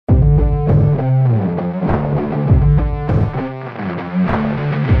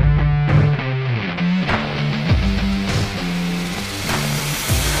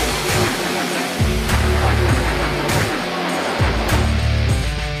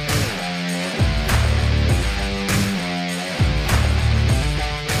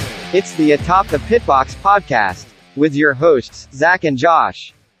It's the Atop the Pitbox podcast with your hosts, Zach and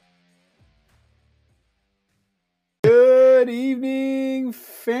Josh. Good evening,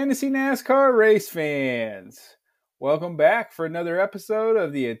 fantasy NASCAR race fans. Welcome back for another episode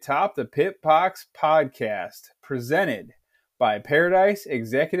of the Atop the Pitbox podcast, presented by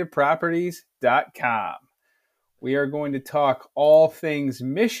ParadiseExecutiveProperties.com. We are going to talk all things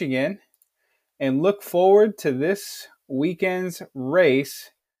Michigan and look forward to this weekend's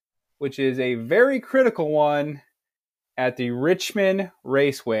race, which is a very critical one at the Richmond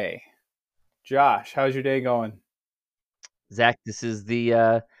Raceway. Josh, how's your day going? Zach, this is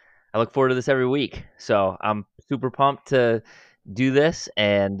I look forward to this every week. So I'm super pumped to do this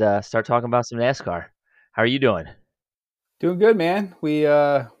and start talking about some NASCAR. How are you doing? Doing good, man. We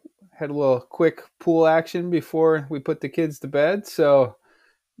had a little quick pool action before we put the kids to bed. So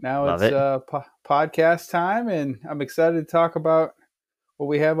now Love it's it. podcast time, and I'm excited to talk about what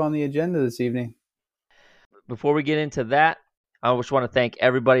we have on the agenda this evening. Before we get into that, I just want to thank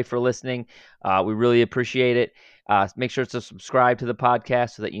everybody for listening. We really appreciate it. Make sure to subscribe to the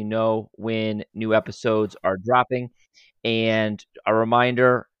podcast so that you know when new episodes are dropping. And a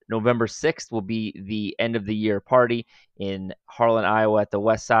reminder, November 6th will be the end of the year party in Harlan, Iowa at the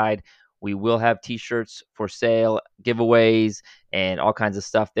West Side. We will have t-shirts for sale, giveaways, and all kinds of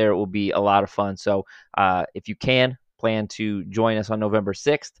stuff there. It will be a lot of fun. So if you can, plan to join us on November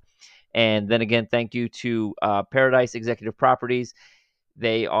 6th. And then again, thank you to Paradise Executive Properties.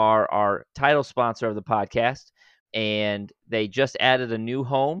 They are our title sponsor of the podcast, and they just added a new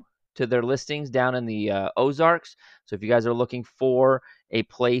home to their listings down in the Ozarks. So if you guys are looking for a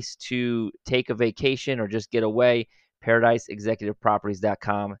place to take a vacation or just get away,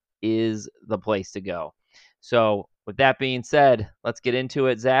 ParadiseExecutiveProperties.com is the place to go. So with that being said, let's get into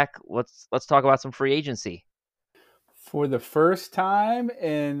it. Zach, let's talk about some free agency. For the first time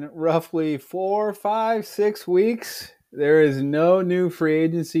in roughly 4, 5, 6 weeks, there is no new free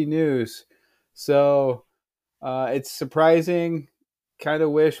agency news. So it's surprising. Kind of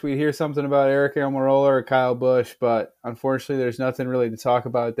wish we'd hear something about Eric Almirola or Kyle Busch, but unfortunately there's nothing really to talk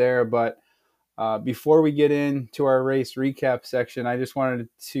about there. But before we get into our race recap section, I just wanted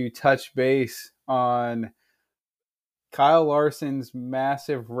to touch base on Kyle Larson's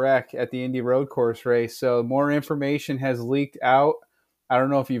massive wreck at the Indy Road Course race. So more information has leaked out. I don't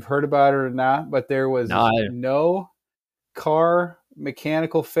know if you've heard about it or not, but there was no car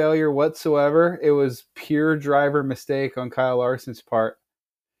mechanical failure whatsoever. It was pure driver mistake on Kyle Larson's part.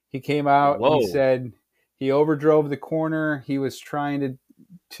 He came out, He said he overdrove the corner. He was trying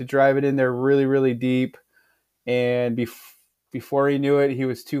to drive it in there really, really deep. And before he knew it, he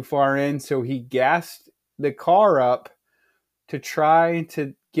was too far in. So he gassed the car up to try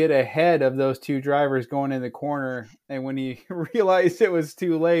to get ahead of those two drivers going in the corner. And when he realized it was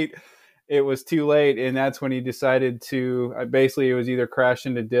too late, and that's when he decided to basically it was either crash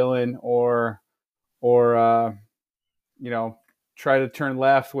into Dillon or try to turn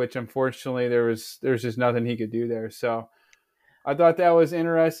left, which unfortunately there's just nothing he could do there. So I thought that was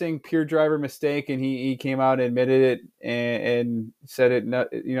interesting, pure driver mistake, and he came out and admitted it and said it.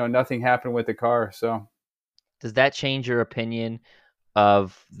 Nothing happened with the car. So does that change your opinion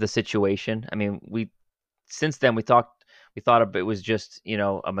of the situation? I mean, since then we thought it was just,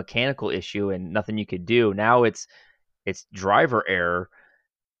 a mechanical issue and nothing you could do. Now it's driver error.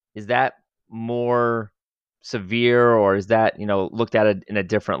 Is that more severe, or is that, looked at it in a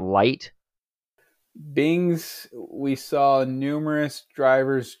different light? Bings, we saw numerous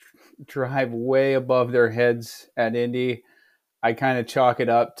drivers drive way above their heads at Indy. I kind of chalk it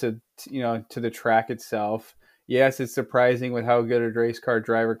up to the track itself. Yes, it's surprising with how good a race car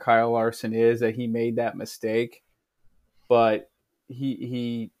driver Kyle Larson is that he made that mistake, but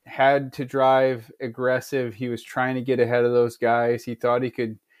he had to drive aggressive. He was trying to get ahead of those guys. He thought he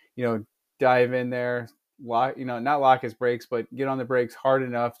could, dive in there, not lock his brakes, but get on the brakes hard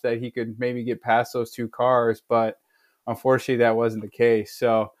enough that he could maybe get past those two cars. But unfortunately, that wasn't the case.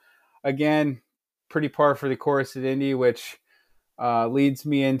 So again, pretty par for the course at Indy, which leads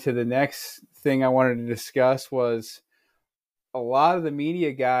me into the next thing I wanted to discuss. Was a lot of the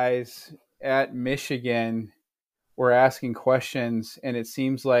media guys at Michigan were asking questions, and it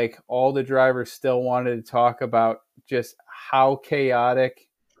seems like all the drivers still wanted to talk about just how chaotic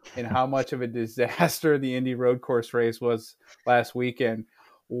and how much of a disaster the Indy Road Course race was last weekend.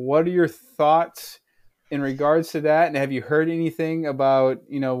 What are your thoughts in regards to that? And have you heard anything about,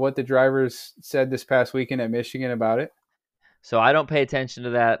 what the drivers said this past weekend at Michigan about it? So I don't pay attention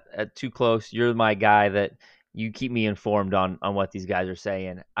to that too close. You're my guy that you keep me informed on what these guys are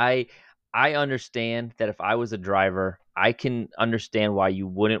saying. I understand that if I was a driver I can understand why you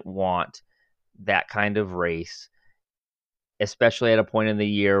wouldn't want that kind of race, especially at a point in the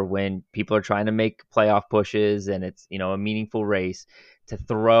year when people are trying to make playoff pushes and it's, a meaningful race, to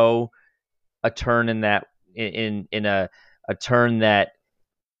throw a turn in that in a turn that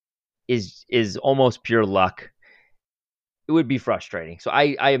is almost pure luck. It would be frustrating. So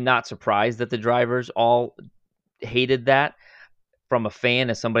I am not surprised that the drivers all hated that. From a fan,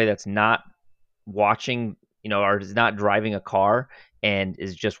 as somebody that's not watching, or is not driving a car and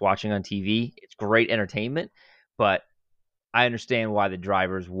is just watching on TV, it's great entertainment, but I understand why the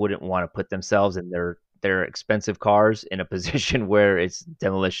drivers wouldn't want to put themselves in their expensive cars in a position where it's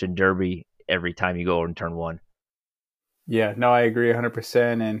demolition derby every time you go in turn one. Yeah, no, I agree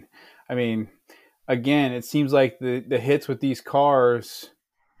 100%. And I mean, again, it seems like the hits with these cars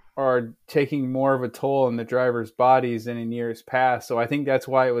are taking more of a toll on the drivers' bodies than in years past. So I think that's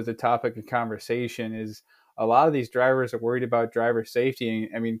why it was a topic of conversation. Is a lot of these drivers are worried about driver safety.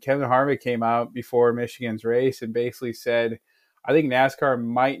 I mean, Kevin Harvick came out before Michigan's race and basically said, I think NASCAR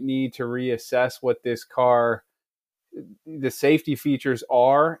might need to reassess what this car, the safety features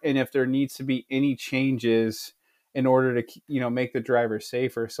are, and if there needs to be any changes in order to, make the driver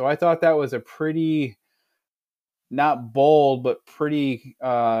safer. So I thought that was a pretty, not bold, but pretty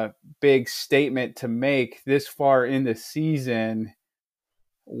big statement to make this far in the season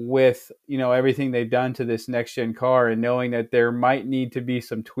with, everything they've done to this next gen car, and knowing that there might need to be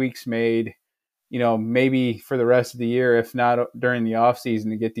some tweaks made, maybe for the rest of the year, if not during the off season,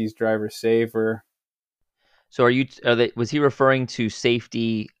 to get these drivers safer. So was he referring to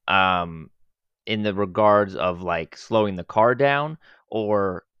safety in the regards of like slowing the car down,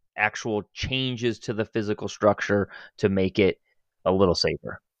 or actual changes to the physical structure to make it a little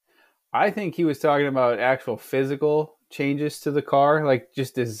safer? I think he was talking about actual physical changes to the car, like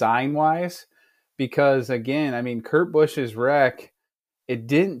just design wise. Because again, I mean, Kurt Busch's wreck, it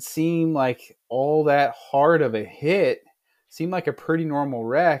didn't seem like all that hard of a hit. It seemed like a pretty normal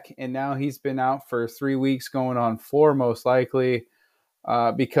wreck. And now he's been out for 3 weeks, going on 4, most likely,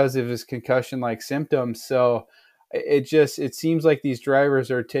 because of his concussion-like symptoms. So it seems like these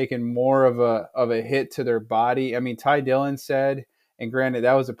drivers are taking more of a hit to their body. I mean, Ty Dillon said, and granted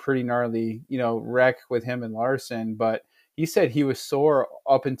that was a pretty gnarly, wreck with him and Larson, but he said he was sore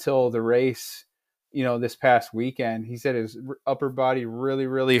up until the race, this past weekend. He said his upper body really,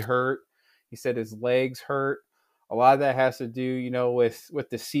 really hurt. He said his legs hurt. A lot of that has to do, with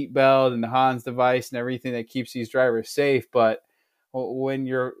the seatbelt and the Hans device and everything that keeps these drivers safe. But when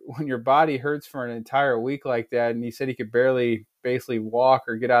your body hurts for an entire week like that, and he said he could barely basically walk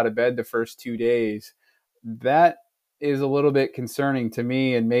or get out of bed the first 2 days, that is a little bit concerning to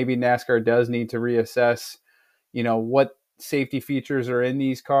me. And maybe NASCAR does need to reassess, what safety features are in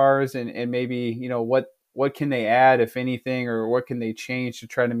these cars, and maybe, what can they add, if anything, or what can they change to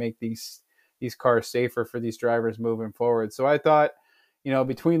try to make these cars safer for these drivers moving forward. So I thought,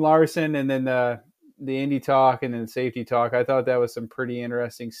 between Larson and then the Indy talk and then safety talk, I thought that was some pretty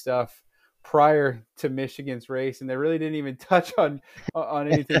interesting stuff prior to Michigan's race. And they really didn't even touch on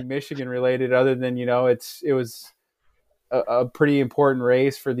anything Michigan related, other than, it was a pretty important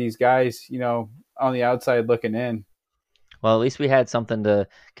race for these guys, on the outside looking in. Well, at least we had something to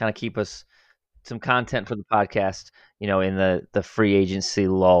kind of keep us some content for the podcast, in the free agency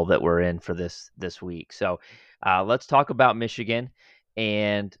lull that we're in for this week. So let's talk about Michigan.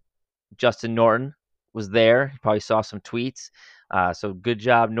 And Justin Norton was there. You probably saw some tweets. So good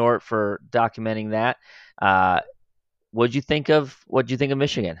job, Nort, for documenting that. What'd you think of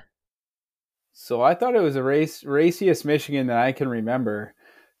Michigan? So I thought it was a raciest Michigan that I can remember.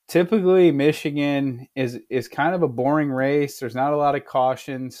 Typically, Michigan is kind of a boring race. There's not a lot of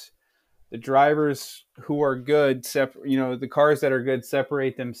cautions. The drivers who are good, the cars that are good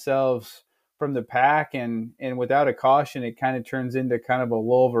separate themselves from the pack, and without a caution, it kind of turns into kind of a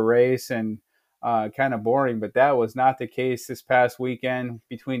lull of a race and kind of boring. But that was not the case this past weekend.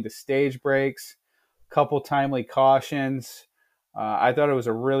 Between the stage breaks, couple timely cautions, I thought it was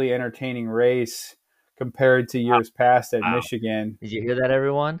a really entertaining race compared to years past at Michigan. Did you hear that,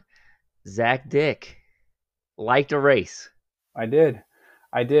 everyone? Zach Dick liked a race. I did.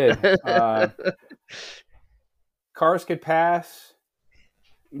 Cars could pass.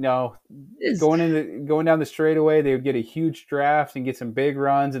 Going down the straightaway, they would get a huge draft and get some big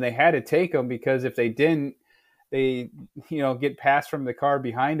runs, and they had to take them, because if they didn't, they get passed from the car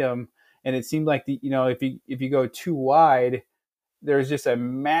behind them. And it seemed like if you go too wide, there's just a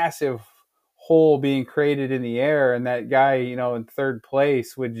massive hole being created in the air, and that guy in third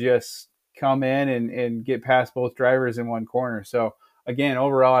place would just come in and get past both drivers in one corner. So again,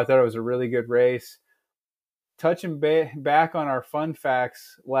 overall, I thought it was a really good race. touching back on our fun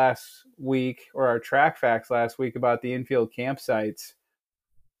facts last week, or our track facts last week about the infield campsites,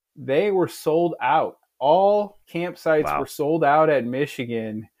 they were sold out. All campsites were sold out at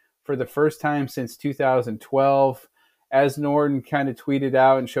Michigan for the first time since 2012. As Norton kind of tweeted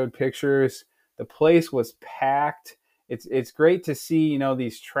out and showed pictures, the place was packed. It's great to see,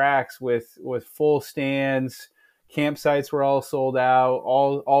 these tracks with full stands. Campsites were all sold out.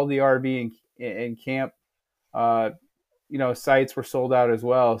 All the RV and camp sites were sold out as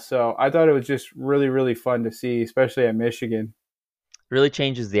well. So I thought it was just really, really fun to see, especially at Michigan. Really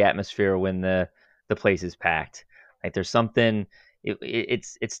changes the atmosphere when the place is packed. Like there's something.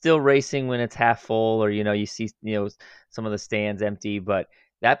 It's still racing when it's half full, or you see some of the stands empty, but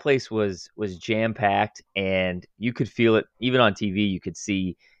that place was jam packed, and you could feel it even on TV. You could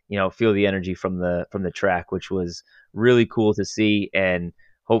see feel the energy from the track, which was really cool to see, and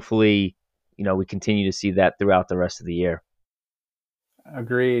hopefully we continue to see that throughout the rest of the year.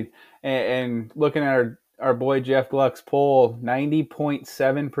 Agreed. And looking at our boy Jeff Gluck's poll,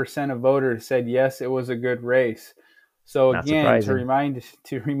 90.7% of voters said yes, it was a good race. So Not again, surprising.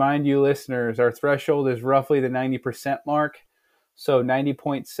 to remind you listeners, our threshold is roughly the 90% mark. So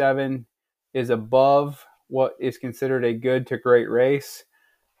 90.7 is above what is considered a good to great race.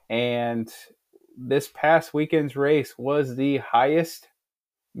 And this past weekend's race was the highest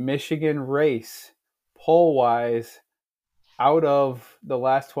Michigan race poll-wise out of the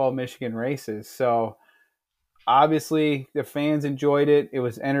last 12 Michigan races. So obviously the fans enjoyed it. It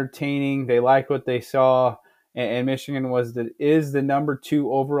was entertaining. They liked what they saw. And Michigan is the number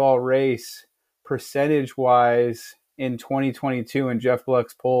 2 overall race percentage-wise in 2022 in Jeff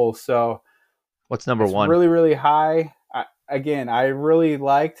Gluck's poll. So what's number 1? Really, really high. I really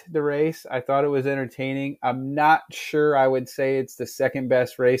liked the race. I thought it was entertaining. I'm not sure I would say it's the second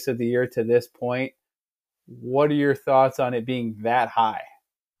best race of the year to this point. What are your thoughts on it being that high?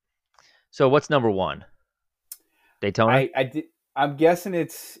 So what's number 1? Daytona? I'm guessing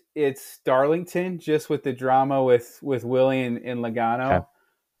it's Darlington, just with the drama with Willie and Logano.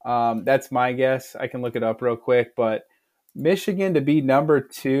 Okay. That's my guess. I can look it up real quick, but Michigan to be number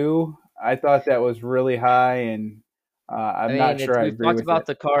 2, I thought that was really high, and I'm not sure I agree with it.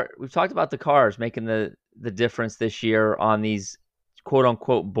 We've talked about the cars making the difference this year on these quote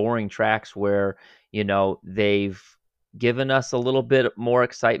unquote boring tracks where they've given us a little bit more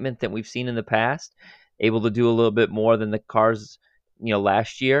excitement than we've seen in the past, able to do a little bit more than the cars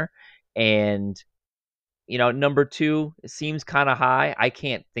last year. And number 2 seems kind of high. I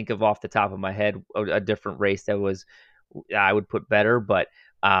can't think of off the top of my head a different race that I would put better, but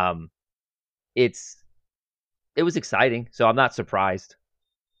it was exciting, so I'm not surprised.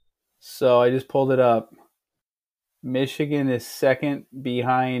 So I just pulled it up. Michigan is second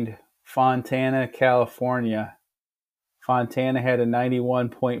behind Fontana, California. Fontana had a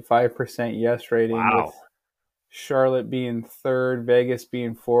 91.5% yes rating. Wow. With Charlotte being 3rd, Vegas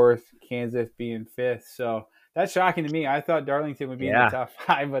being 4th, Kansas being 5th. So that's shocking to me. I thought Darlington would be in the top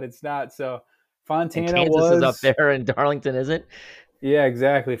 5, but it's not. So Fontana and Kansas is up there and Darlington isn't? Yeah,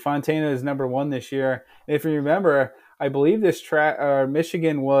 exactly. Fontana is number 1 this year. If you remember, I believe this track,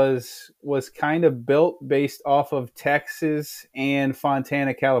 Michigan was kind of built based off of Texas and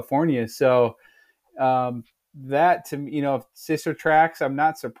Fontana, California. So that, to me, sister tracks, I'm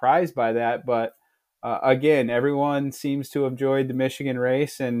not surprised by that. But again, everyone seems to have enjoyed the Michigan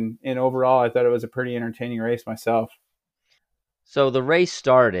race, and overall, I thought it was a pretty entertaining race myself. So the race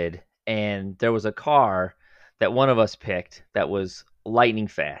started, and there was a car that one of us picked that was lightning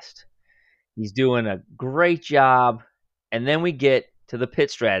fast. He's doing a great job, and then we get to the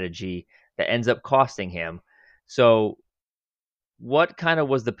pit strategy that ends up costing him. So what kind of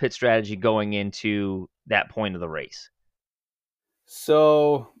was the pit strategy going into that point of the race?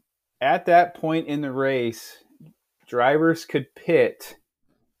 So at that point in the race, drivers could pit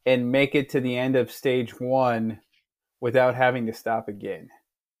and make it to the end of stage 1 without having to stop again.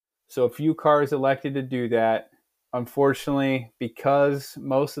 So a few cars elected to do that. Unfortunately, because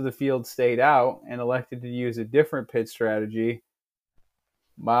most of the field stayed out and elected to use a different pit strategy,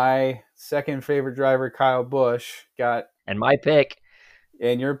 my second favorite driver, Kyle Busch, got... And my pick.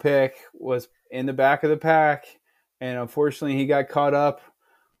 And your pick was in the back of the pack. And unfortunately, he got caught up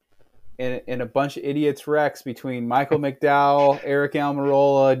in a bunch of idiots wrecks between Michael McDowell, Eric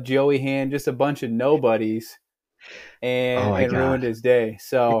Almirola, Joey Hand, just a bunch of nobodies. And ruined his day.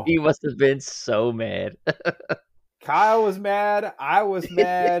 So he must have been so mad. Kyle was mad. I was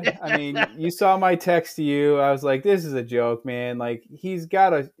mad. I mean, you saw my text to you. I was like, this is a joke, man. Like, he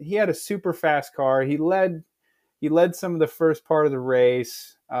had a super fast car. He led he led some of the first part of the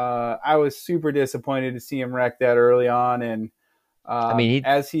race. I was super disappointed to see him wreck that early on, and I mean,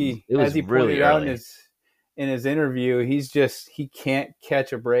 as he it was really pointed out early. in his interview, he can't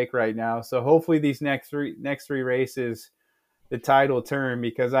catch a break right now. So hopefully these next three races, the tide will turn,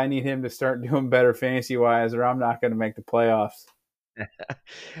 because I need him to start doing better fantasy wise, or I'm not going to make the playoffs.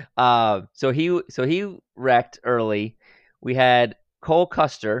 So he wrecked early. We had Cole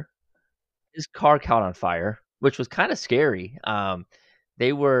Custer, his car caught on fire, which was kind of scary.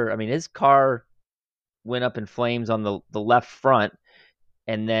 His car went up in flames on the left front,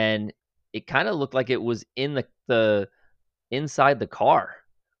 and then it kind of looked like it was in the inside the car,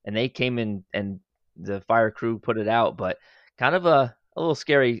 and they came in and the fire crew put it out. But kind of a little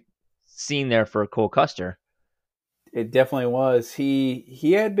scary scene there for Cole Custer. It definitely was.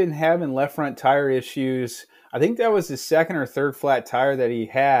 He had been having left front tire issues. I think that was his second or third flat tire that he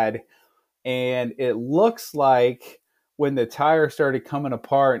had, and it looks like when the tire started coming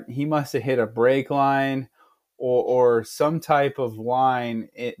apart, he must have hit a brake line or some type of line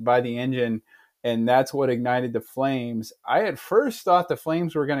by the engine, and that's what ignited the flames. I at first thought the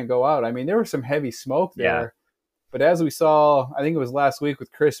flames were going to go out. I mean, there was some heavy smoke there. Yeah. But as we saw, I think it was last week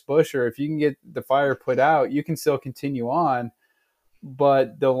with Chris Buescher, if you can get the fire put out, you can still continue on.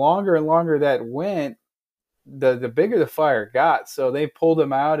 But the longer and longer that went, the bigger the fire got. So they pulled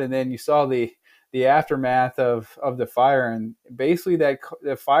him out, and then you saw the aftermath of the fire. And basically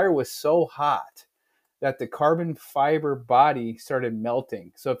the fire was so hot that the carbon fiber body started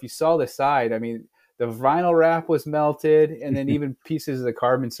melting. So if you saw the side, I mean, the vinyl wrap was melted, and then even pieces of the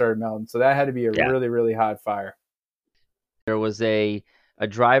carbon started melting. So that had to be a really, really hot fire. There was a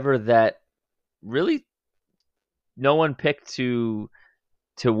driver that really no one picked to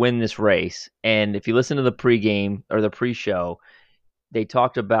win this race. And if you listen to the pregame or the pre-show, they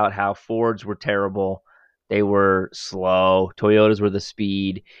talked about how Fords were terrible. They were slow. Toyotas were the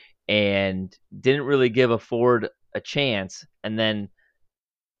speed, and didn't really give a Ford a chance. And then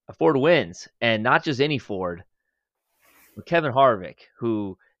a Ford wins, and not just any Ford, but Kevin Harvick,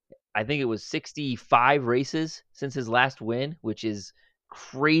 who I think it was 65 races since his last win, which is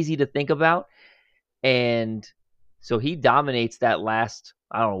crazy to think about. And so he dominates that last,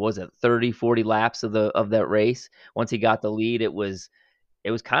 I don't know, was it 30, 40 laps of that race? Once he got the lead, it was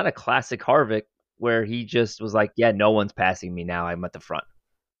kind of classic Harvick, where he just was like, yeah, no one's passing me now. I'm at the front.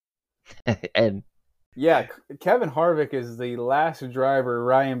 And yeah, Kevin Harvick is the last driver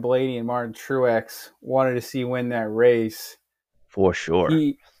Ryan Blaney and Martin Truex wanted to see win that race. For sure.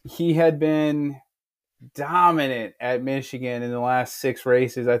 He had been dominant at Michigan in the last 6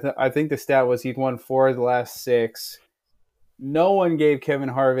 races. I think the stat was he'd won 4 of the last 6. No one gave Kevin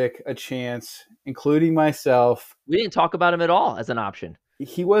Harvick a chance, including myself. We didn't talk about him at all as an option.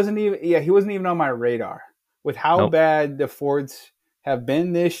 He wasn't even on my radar. With how bad the Fords have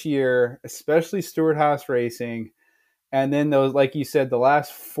been this year, especially Stewart-Haas Racing, and then those, like you said, the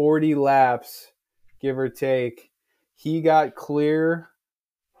last 40 laps, give or take, he got clear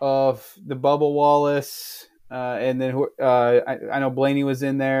of the Bubba Wallace, and then I know Blaney was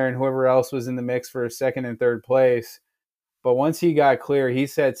in there, and whoever else was in the mix for second and third place. But once he got clear, he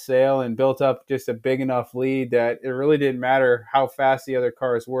set sail and built up just a big enough lead that it really didn't matter how fast the other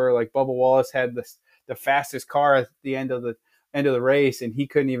cars were. Like Bubba Wallace had the fastest car at the end of the race, and he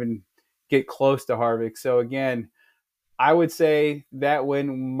couldn't even get close to Harvick. So again, I would say that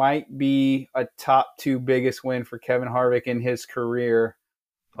win might be a top 2 biggest win for Kevin Harvick in his career.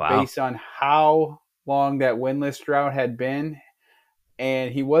 Wow. Based on how long that winless drought had been.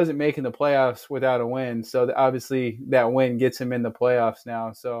 And he wasn't making the playoffs without a win. So obviously that win gets him in the playoffs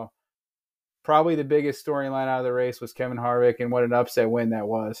now. So probably the biggest storyline out of the race was Kevin Harvick, and what an upset win that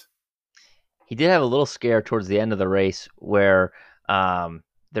was. He did have a little scare towards the end of the race where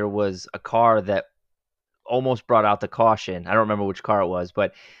there was a car that almost brought out the caution. I don't remember which car it was,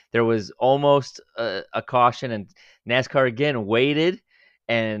 but there was almost a caution, and NASCAR again waited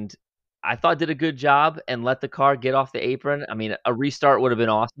and I thought did a good job and let the car get off the apron. I mean, a restart would have been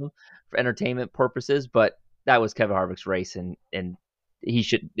awesome for entertainment purposes, but that was Kevin Harvick's race, and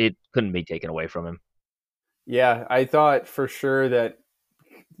it couldn't be taken away from him. Yeah, I thought for sure that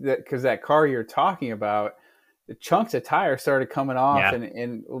because that car you're talking about, the chunks of tire started coming off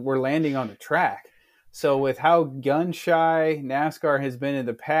and we're landing on the track. So with how gun shy NASCAR has been in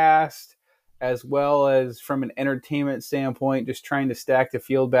the past, as well as from an entertainment standpoint, just trying to stack the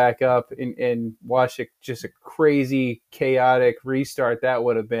field back up and watch just a crazy, chaotic restart that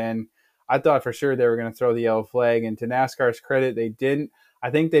would have been. I thought for sure they were going to throw the yellow flag, and to NASCAR's credit, they didn't. I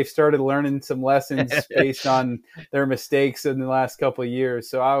think they've started learning some lessons based on their mistakes in the last couple of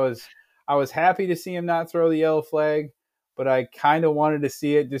years. So I was I was happy to see him not throw the yellow flag, but I kind of wanted to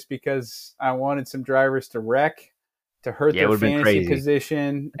see it just because I wanted some drivers to wreck, to hurt their fantasy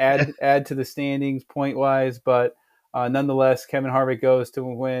position, add to the standings point wise. But nonetheless, Kevin Harvick goes to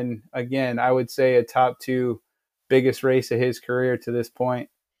win again. I would say a top 2 biggest race of his career to this point.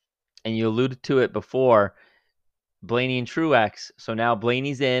 And you alluded to it before, Blaney and Truex. So now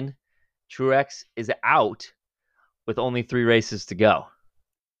Blaney's in, Truex is out with only 3 races to go.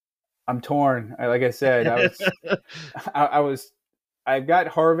 I'm torn. Like I said, I've got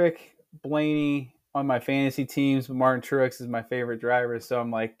Harvick, Blaney on my fantasy teams, but Martin Truex is my favorite driver. So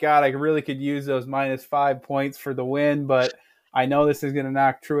I'm like, God, I really could use those -5 points for the win, but I know this is going to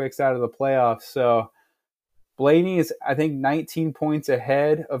knock Truex out of the playoffs. So Blaney is, I think, 19 points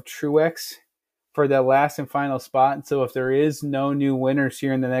ahead of Truex for that last and final spot. And so if there is no new winners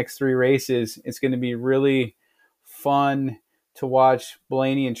here in the next 3 races, it's going to be really fun to watch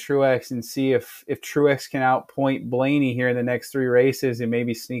Blaney and Truex and see if Truex can outpoint Blaney here in the next 3 races and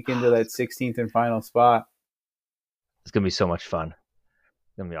maybe sneak into that 16th and final spot. It's going to be so much fun.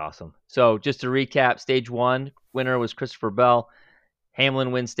 It's going to be awesome. So just to recap, stage 1 winner was Christopher Bell.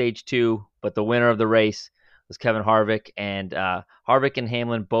 Hamlin wins stage 2, but the winner of the race was Kevin Harvick. And Harvick and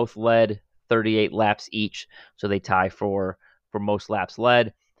Hamlin both led 38 laps each, so they tie for most laps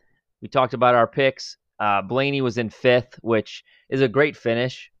led. We talked about our picks. Blaney was in 5th, which is a great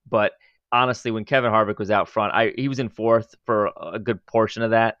finish, but honestly, when Kevin Harvick was out front, he was in 4th for a good portion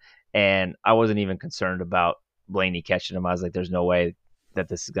of that, and I wasn't even concerned about Blaney catching him. I was like, there's no way that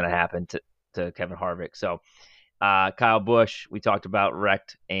this is going to happen to Kevin Harvick. So Kyle Busch, we talked about,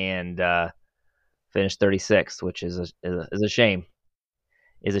 wrecked and finished 36th, which is a shame.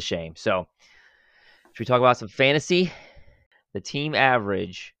 Is a shame. So should we talk about some fantasy? The team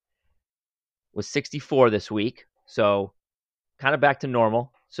average was 64 this week, so kind of back to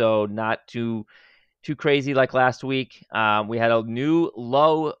normal. So not too crazy like last week. We had a new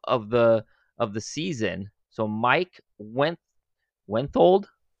low of the season. So Mike Wenthold.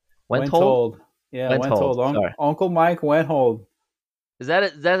 Yeah, Wenthold. Uncle Mike Wenthold. Is that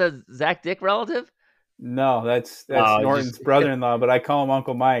a Zach Dick relative? No, that's Norton's brother-in-law, but I call him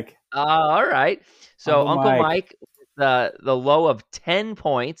Uncle Mike. All right. So Uncle Mike, the low of 10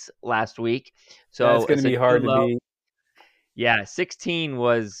 points last week. So that's going to be hard to beat. Yeah, 16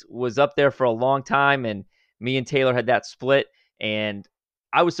 was up there for a long time, and me and Taylor had that split, and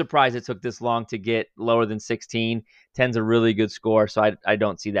I was surprised it took this long to get lower than 16. 10's a really good score, so I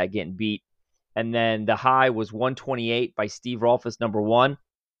don't see that getting beat. And then the high was 128 by Steve Rolfus, number 1,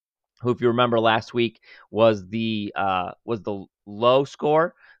 who, if you remember last week, was the low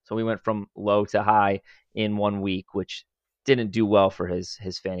score. So we went from low to high in 1 week, which didn't do well for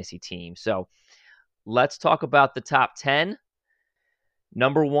his fantasy team. So let's talk about the top 10.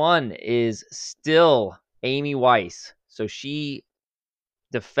 Number 1 is still Amy Weiss. So she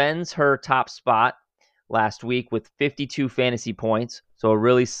defends her top spot last week with 52 fantasy points. So a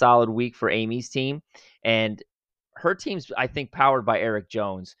really solid week for Amy's team. And her team's, I think, powered by Eric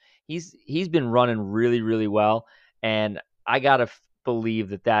Jones. He's been running really, really well. And I got to believe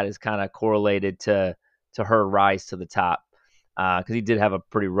that is kind of correlated to her rise to the top, because he did have a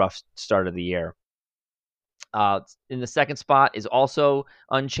pretty rough start of the year. In the second spot is also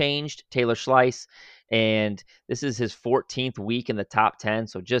unchanged, Taylor Schleiss, and this is his 14th week in the top 10,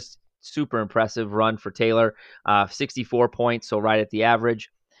 so just super impressive run for Taylor. 64 points, so right at the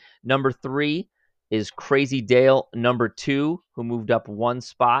average. Number 3 is Crazy Dale, number 2, who moved up 1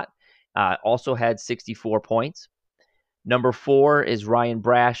 spot, also had 64 points. Number 4 is Ryan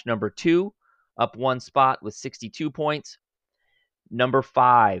Brash, number 2, up 1 spot with 62 points. Number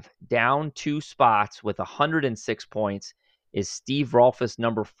 5, down 2 spots with 106 points, is Steve Rolfus,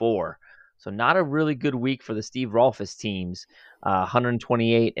 number 4. So not a really good week for the Steve Rolfus teams.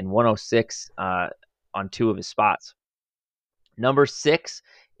 128 and 106 on 2 of his spots. Number 6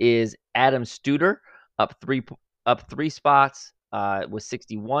 is Adam Studer, up 3 spots with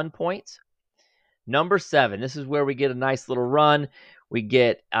 61 points. Number 7, this is where we get a nice little run. We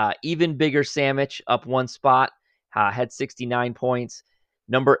get Even Bigger Sandwich, up 1 spot, had 69 points.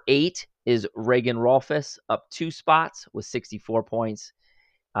 Number 8 is Reagan Rolfus, up 2 spots with 64 points.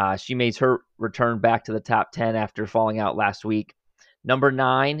 She makes her return back to the top 10 after falling out last week. Number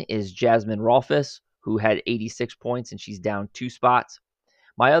 9 is Jasmine Rolfus, who had 86 points, and she's down 2 spots.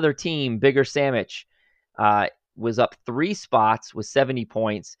 My other team, Bigger Sandwich, was up 3 spots with 70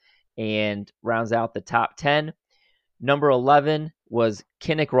 points and rounds out the top 10. Number 11 was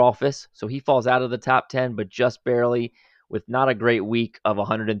Kinnick Rolfus, so he falls out of the top 10, but just barely, with not a great week of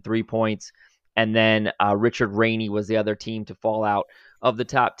 103 points. And then Richard Rainey was the other team to fall out of the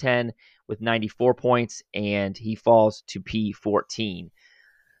top 10 with 94 points, and he falls to P14.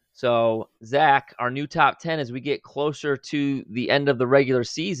 So, Zach, our new top 10 as we get closer to the end of the regular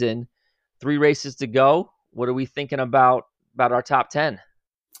season, 3 races to go. What are we thinking about our top 10?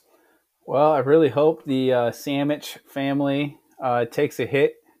 Well, I really hope the Sandwich family takes a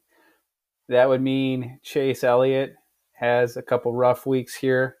hit. That would mean Chase Elliott has a couple rough weeks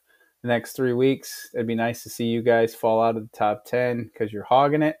here the next 3 weeks. It'd be nice to see you guys fall out of the top 10 because you're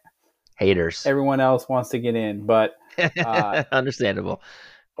hogging it. Haters. Everyone else wants to get in, but understandable.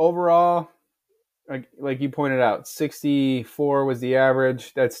 Overall, like you pointed out, 64 was the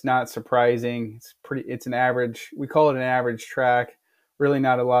average. That's not surprising. It's an average. We call it an average track. Really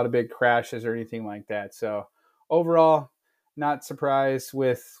not a lot of big crashes or anything like that. So overall, not surprised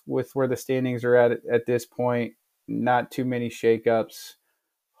with where the standings are at this point. Not too many shakeups.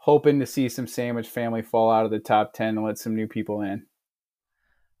 Hoping to see some Sandwich family fall out of the top 10 and let some new people in.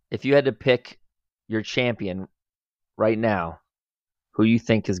 If you had to pick your champion right now, who you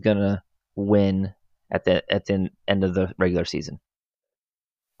think is going to win at the end of the regular season?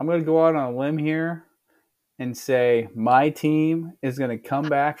 I'm going to go out on a limb here and say my team is going to come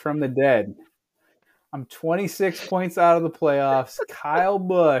back from the dead. I'm 26 points out of the playoffs. Kyle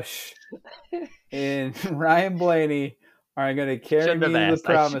Busch and Ryan Blaney are going to carry me to the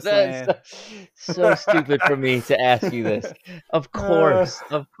promised land. So stupid for me to ask you this. Of course.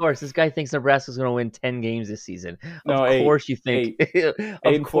 This guy thinks Nebraska's going to win 10 games this season. Of course you think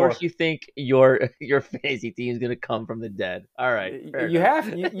your fantasy team is going to come from the dead. All right. You got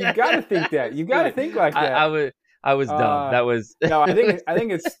to think that. You got to think like that. I was dumb. That was No, I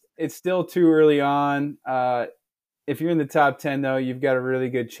think it's still too early on. If you're in the top 10 though, you've got a really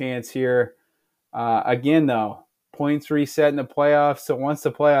good chance here. Again though, points reset in the playoffs. So once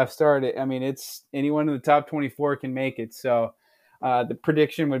the playoffs start, it's anyone in the top 24 can make it. So the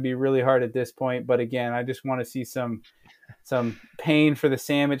prediction would be really hard at this point. But again, I just want to see some pain for the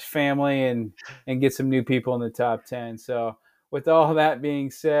Sandwich family and get some new people in the top 10. So with all that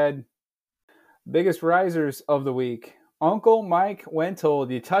being said, biggest risers of the week. Uncle Mike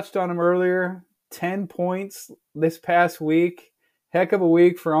Wenthold. You touched on him earlier. 10 points this past week. Heck of a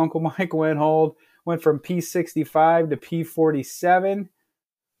week for Uncle Mike Wenthold. Went from P65 to P47.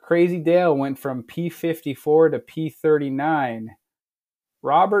 Crazy Dale went from P54 to P39.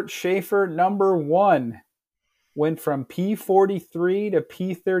 Robert Schaefer, number 1, went from P43 to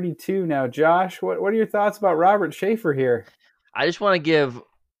P32. Now, Josh, what are your thoughts about Robert Schaefer here? I just want to give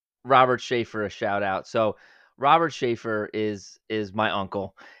Robert Schaefer a shout out. So Robert Schaefer is my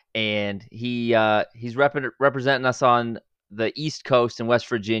uncle, and he's representing us on the East Coast in West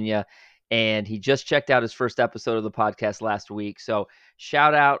Virginia. And he just checked out his first episode of the podcast last week. So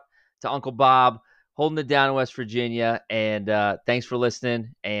shout out to Uncle Bob, holding it down in West Virginia. And thanks for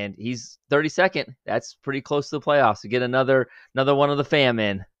listening. And he's 32nd. That's pretty close to the playoffs to get another one of the fam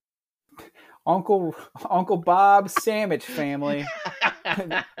in. Uncle Bob Sandwich family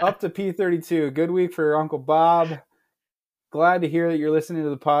up to P32. Good week for Uncle Bob. Glad to hear that you're listening to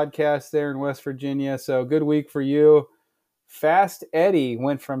the podcast there in West Virginia. So good week for you. Fast Eddie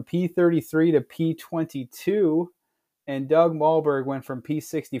went from P33 to P22, and Doug Malberg went from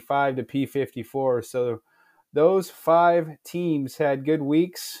P65 to P54. So those 5 teams had good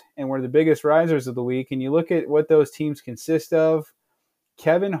weeks and were the biggest risers of the week. And you look at what those teams consist of.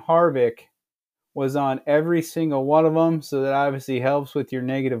 Kevin Harvick was on every single one of them, so that obviously helps with your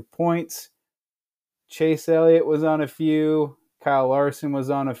negative points. Chase Elliott was on a few. Kyle Larson was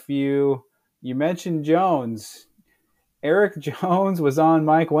on a few. You mentioned Jones. Eric Jones was on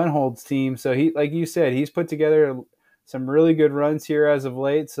Mike Wenthold's team, so he, like you said, he's put together some really good runs here as of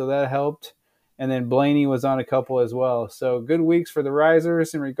late, so that helped. And then Blaney was on a couple as well. So good weeks for the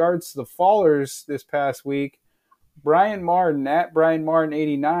risers. In regards to the fallers this past week, Brian Martin at Brian Martin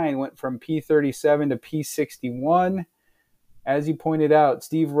 89 went from P37 to P61. As you pointed out,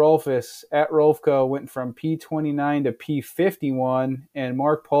 Steve Rolfus at Rolfco went from P29 to P51, and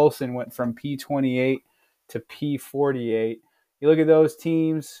Mark Paulson went from P28 to P48. You look at those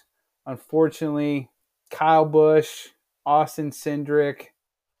teams, unfortunately, Kyle Busch, Austin Cindric,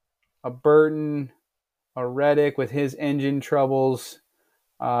 a Burton, a Reddick with his engine troubles.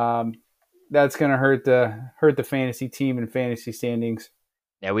 That's going to hurt the fantasy team and fantasy standings.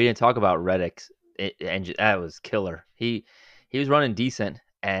 Yeah, we didn't talk about Reddick's engine. That was killer. He was running decent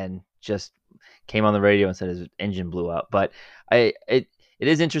and just came on the radio and said his engine blew up. But it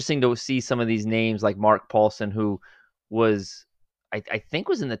is interesting to see some of these names like Mark Paulson, who was, I think,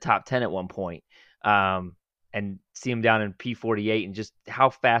 was in the top 10 at one point, and see him down in P48, and just how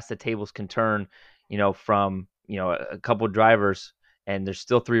fast the tables can turn, from, a couple of drivers and there's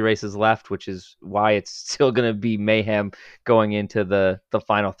still 3 races left, which is why it's still going to be mayhem going into the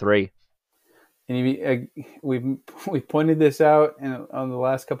final 3. And we've pointed this out on the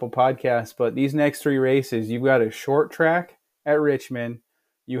last couple podcasts, but these next 3 races, you've got a short track at Richmond,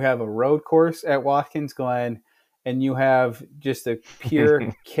 you have a road course at Watkins Glen, and you have just a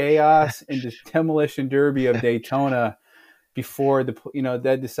pure chaos and demolition derby of Daytona before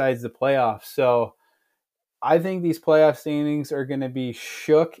that decides the playoffs. So I think these playoff standings are going to be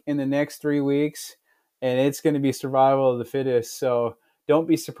shook in the next 3 weeks, and it's going to be survival of the fittest. So don't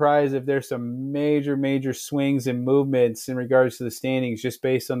be surprised if there's some major, major swings and movements in regards to the standings just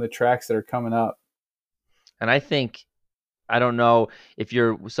based on the tracks that are coming up. And I don't know if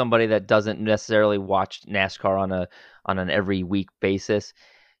you're somebody that doesn't necessarily watch NASCAR on an every week basis.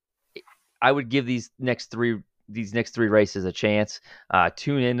 I would give these next three races a chance.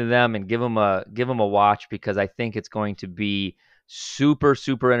 Tune into them and give them a watch, because I think it's going to be super,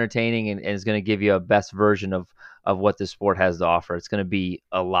 super entertaining and is going to give you a best version of what the sport has to offer. It's going to be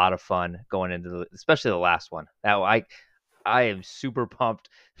a lot of fun going into especially the last one. I am super pumped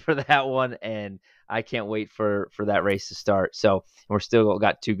for that one, and I can't wait for that race to start. So we're still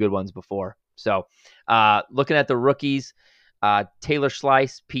got 2 good ones before. So looking at the rookies, Taylor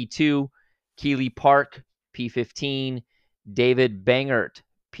Slice, P2, Keeley Park, P15, David Bangert,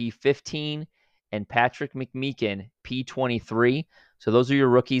 P15, and Patrick McMeekin, P23. So those are your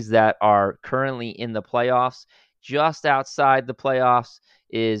rookies that are currently in the playoffs. Just outside the playoffs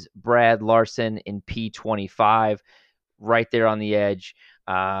is Brad Larson in P25, right there on the edge,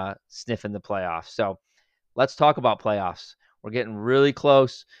 sniffing the playoffs. So let's talk about playoffs. We're getting really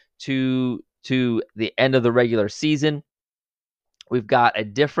close to the end of the regular season. We've got a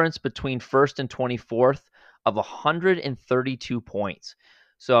difference between first and 24th of 132 points.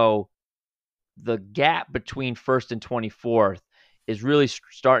 So the gap between first and 24th is really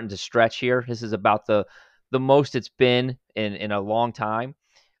starting to stretch here. This is about the most it's been in a long time.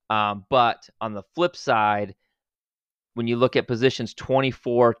 But on the flip side, when you look at positions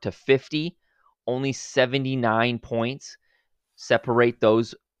 24 to 50, only 79 points separate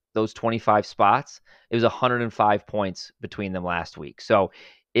those 25 spots. It was 105 points between them last week. So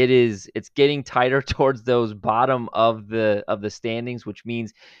it's getting tighter towards those bottom of the standings, which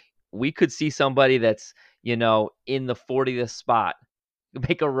means we could see somebody that's, in the 40th spot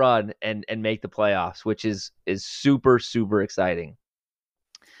make a run and make the playoffs, which is super, super exciting.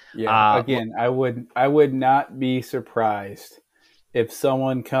 Yeah, again, I would not be surprised if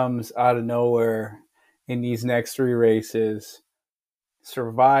someone comes out of nowhere in these next 3 races,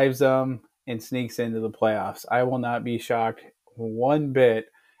 survives them, and sneaks into the playoffs. I will not be shocked one bit.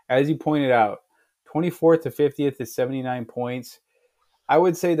 As you pointed out, 24th to 50th is 79 points. I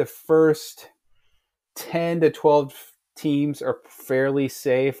would say the first 10 to 12 teams are fairly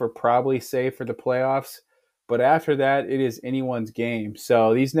safe, or probably safe for the playoffs. But after that, it is anyone's game.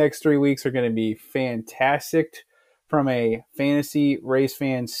 So these next 3 weeks are going to be fantastic from a fantasy race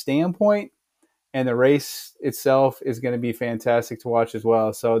fan standpoint. And the race itself is going to be fantastic to watch as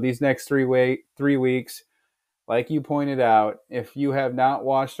well. So these next 3 weeks, like you pointed out, if you have not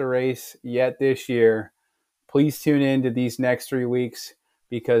watched a race yet this year, please tune in to these next 3 weeks,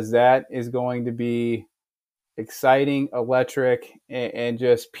 because that is going to be exciting, electric, and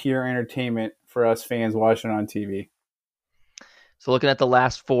just pure entertainment for us fans watching on TV. So looking at the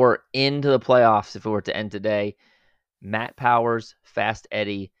last 4 into the playoffs, if it were to end today, Matt Powers, Fast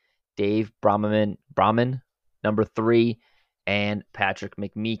Eddie, Dave Brahman, number 3, and Patrick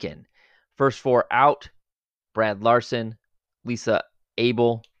McMeekin. First 4 out, Brad Larson, Lisa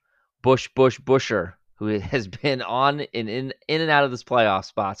Abel, Busher, who has been on in and out of this playoff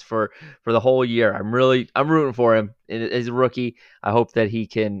spots for the whole year. I'm rooting for him as a rookie. I hope that he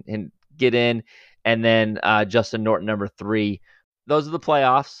can get in. And then Justin Norton, number 3. Those are the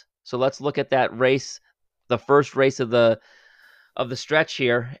playoffs. So let's look at that race, the first race of the stretch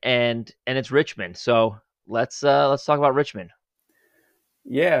here, and it's Richmond. So let's talk about Richmond.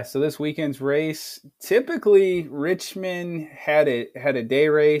 Yeah, so this weekend's race, typically Richmond had a day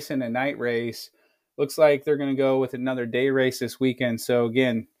race and a night race. Looks like they're going to go with another day race this weekend. So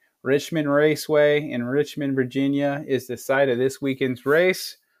again, Richmond Raceway in Richmond, Virginia is the site of this weekend's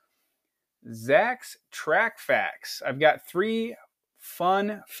race. Zach's Track Facts. I've got 3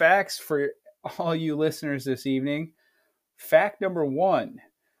 fun facts for all you listeners this evening. Fact number 1,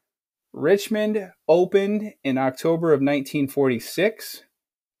 Richmond opened in October of 1946,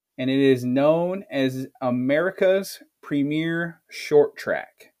 and it is known as America's premier short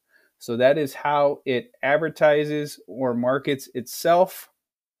track. So that is how it advertises or markets itself,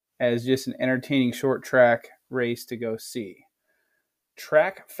 as just an entertaining short track race to go see.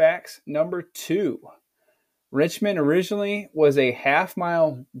 track facts number 2. Richmond originally was a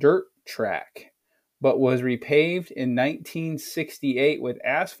half-mile dirt track, but was repaved in 1968 with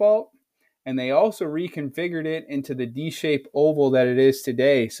asphalt, and they also reconfigured it into the D-shaped oval that it is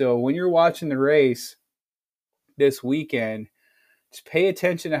today. So when you're watching the race this weekend, just pay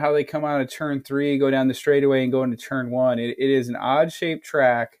attention to how they come out of turn 3, go down the straightaway, and go into turn 1. It is an odd-shaped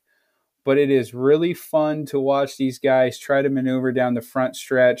track, but it is really fun to watch these guys try to maneuver down the front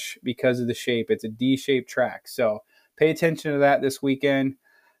stretch because of the shape. It's a D-shaped track. So pay attention to that this weekend.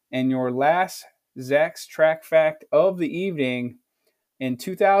 And your last Zach's track fact of the evening, in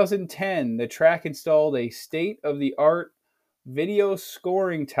 2010, the track installed a state-of-the-art video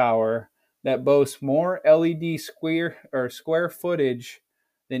scoring tower that boasts more LED square footage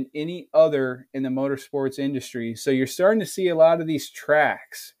than any other in the motorsports industry. So you're starting to see a lot of these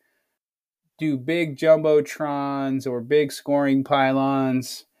tracks do big jumbotrons or big scoring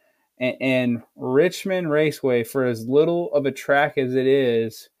pylons, and Richmond Raceway, for as little of a track as it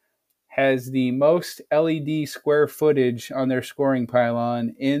is, has the most LED square footage on their scoring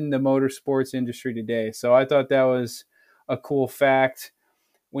pylon in the motorsports industry today. So I thought that was a cool fact.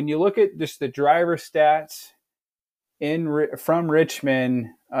 When you look at just the driver stats from Richmond,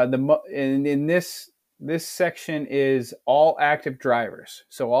 in this section is all active drivers.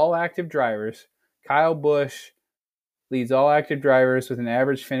 So all active drivers. Kyle Busch leads all active drivers with an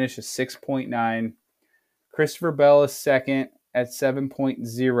average finish of 6.9. Christopher Bell is second at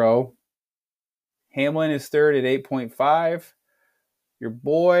 7.0. Hamlin is third at 8.5. Your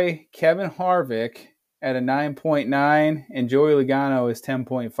boy Kevin Harvick at a 9.9, and Joey Logano is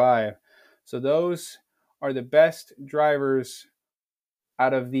 10.5. So those are the best drivers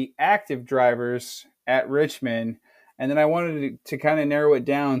out of the active drivers at Richmond. And then I wanted to kind of narrow it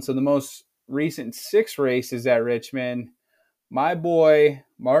down. So the most recent 6 races at Richmond, my boy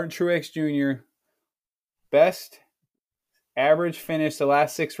Martin Truex Jr., best average finish the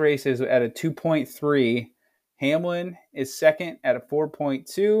last 6 races at a 2.3. Hamlin is second at a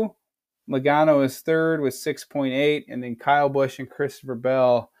 4.2. Logano is third with 6.8. And then Kyle Busch and Christopher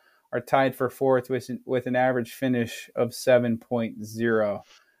Bell are tied for fourth with an average finish of 7.0.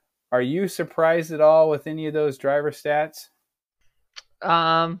 Are you surprised at all with any of those driver stats?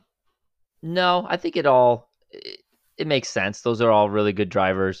 No, I think it makes sense. Those are all really good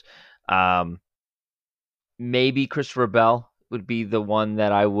drivers. Maybe Christopher Bell would be the one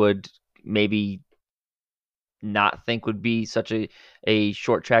that I would maybe not think would be such a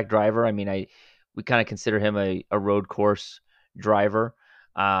short track driver. I mean, we kind of consider him a road course driver.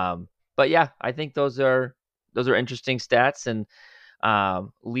 But yeah, I think those are interesting stats, and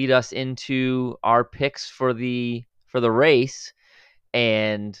lead us into our picks for the race.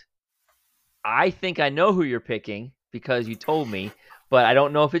 And I think I know who you're picking because you told me, but I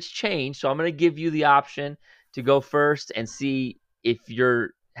don't know if it's changed. So I'm going to give you the option to go first and see if you're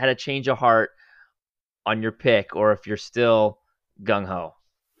had a change of heart on your pick or if you're still gung-ho.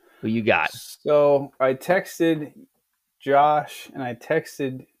 Who you got? So I texted Josh and I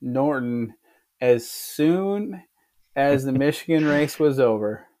texted Norton as soon as the Michigan race was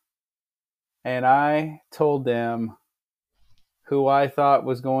over. And I told them who I thought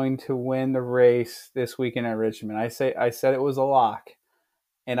was going to win the race this weekend at Richmond. I said it was a lock.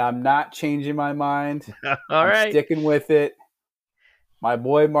 And I'm not changing my mind. I'm sticking with it. My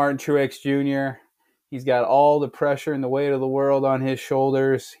boy Martin Truex Jr., he's got all the pressure and the weight of the world on his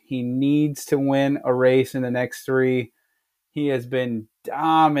shoulders. He needs to win a race in the next 3. He has been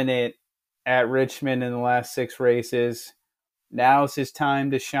dominant at Richmond in the last 6 races. Now's his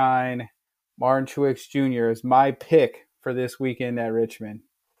time to shine. Martin Truex Jr. is my pick for this weekend at Richmond.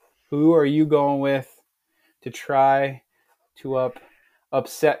 Who are you going with to try to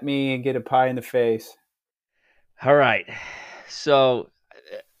upset me and get a pie in the face? All right. So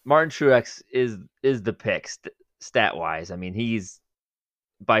Martin Truex is the pick stat wise. I mean, he's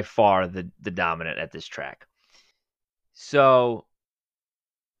by far the dominant at this track. So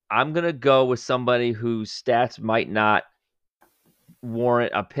I'm going to go with somebody whose stats might not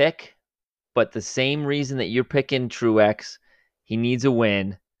warrant a pick, but the same reason that you're picking Truex, he needs a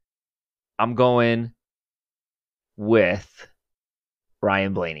win. I'm going with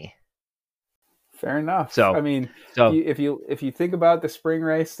Ryan Blaney. Fair enough. So I mean, if you think about the spring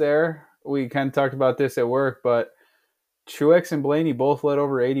race there, we kind of talked about this at work, but Truex and Blaney both led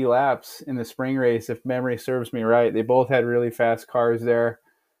over 80 laps in the spring race, if memory serves me right. They both had really fast cars there.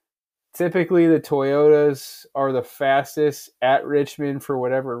 Typically, the Toyotas are the fastest at Richmond for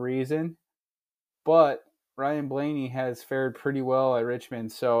whatever reason, but Ryan Blaney has fared pretty well at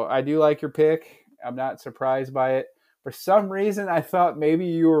Richmond. So I do like your pick. I'm not surprised by it. For some reason, I thought maybe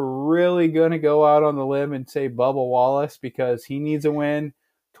you were really going to go out on the limb and say Bubba Wallace because he needs a win.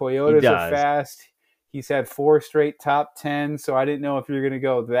 Toyotas are fast. He's had 4 straight top 10, so I didn't know if you're going to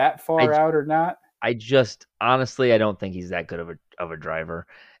go that far out or not. I just honestly, I don't think he's that good of a driver,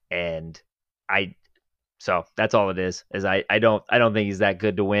 and so that's all it is. I don't think he's that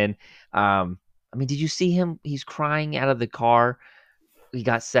good to win. I mean, did you see him? He's crying out of the car. He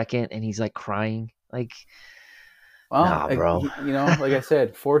got second, and he's like crying, like. Well, nah, bro. Like I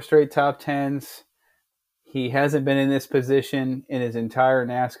said, 4 straight top 10s. He hasn't been in this position in his entire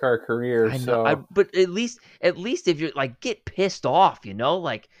NASCAR career. But at least if you're like, get pissed off,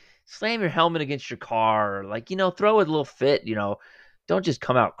 like slam your helmet against your car, or like, throw a little fit, don't just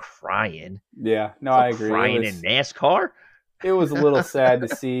come out crying. Yeah, no, I agree. Crying in NASCAR. It was a little sad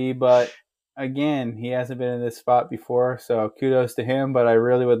to see, but again, he hasn't been in this spot before, so kudos to him. But I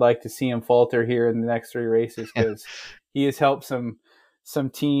really would like to see him falter here in the next 3 races because he has helped some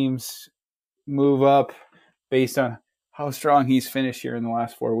teams move up based on how strong he's finished here in the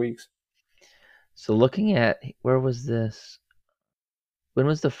last 4 weeks. So looking at, where was this? When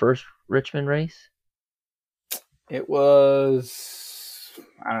was the first Richmond race? It was,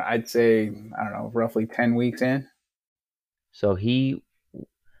 I'd say, I don't know, roughly 10 weeks in. So he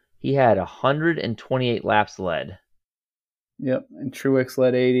had 128 laps led. Yep, and Truex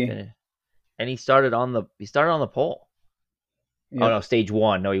led 80. And he started on the pole. Yep. Oh no, stage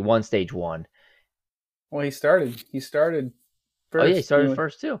 1. No, he won stage 1. Well, he started first. Oh yeah, he started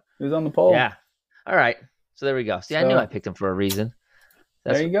first too. He was on the pole. Yeah. All right. So there we go. See, I knew I picked him for a reason.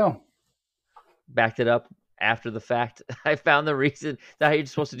 There you go. Backed it up after the fact. I found the reason. That's how you're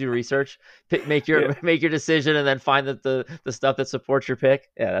supposed to do research. Make your decision and then find the stuff that supports your pick.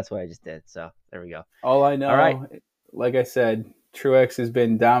 Yeah, that's what I just did. So there we go. All I know, all right. Like I said, Truex has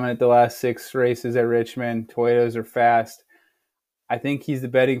been dominant the last 6 races at Richmond. Toyotas are fast. I think he's the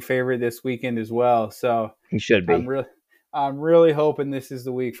betting favorite this weekend as well. So he should be. I'm really hoping this is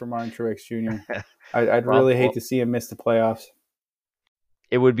the week for Martin Truex Jr. I'd really hate to see him miss the playoffs.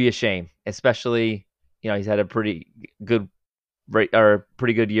 It would be a shame, especially he's had a pretty good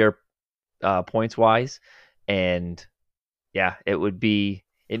year points wise, and yeah, it would be.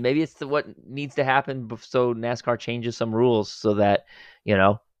 Maybe it's what needs to happen so NASCAR changes some rules so that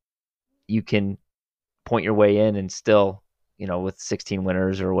you can point your way in and still. With 16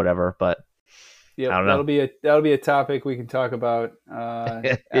 winners or whatever, but yeah, I don't know. That'll be a topic we can talk about.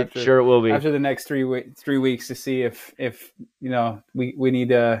 Sure, it will be after the next 3 weeks to see if we need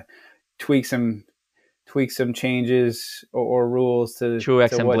to tweak some changes or rules to Truex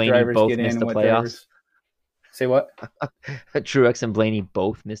to and what Blaney drivers both get in missed and the what playoffs. Drivers... Say what? Truex and Blaney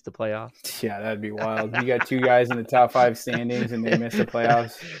both missed the playoffs. Yeah, that'd be wild. You got 2 guys in the top 5 standings and they miss the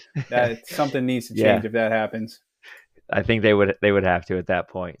playoffs. That something needs to change if that happens. I think they would have to at that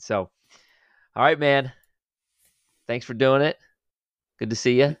point. So, all right, man. Thanks for doing it. Good to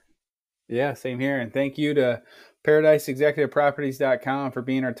see you. Yeah, same here. And thank you to ParadiseExecutiveProperties.com for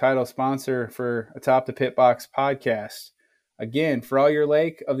being our title sponsor for Atop the Pit Box podcast. Again, for all your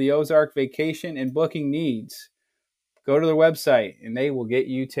Lake of the Ozark vacation and booking needs, go to their website and they will get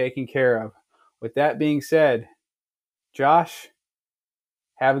you taken care of. With that being said, Josh,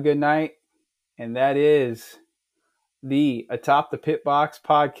 have a good night. And that is the Atop the Pit Box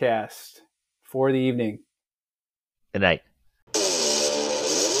podcast for the evening. Good night.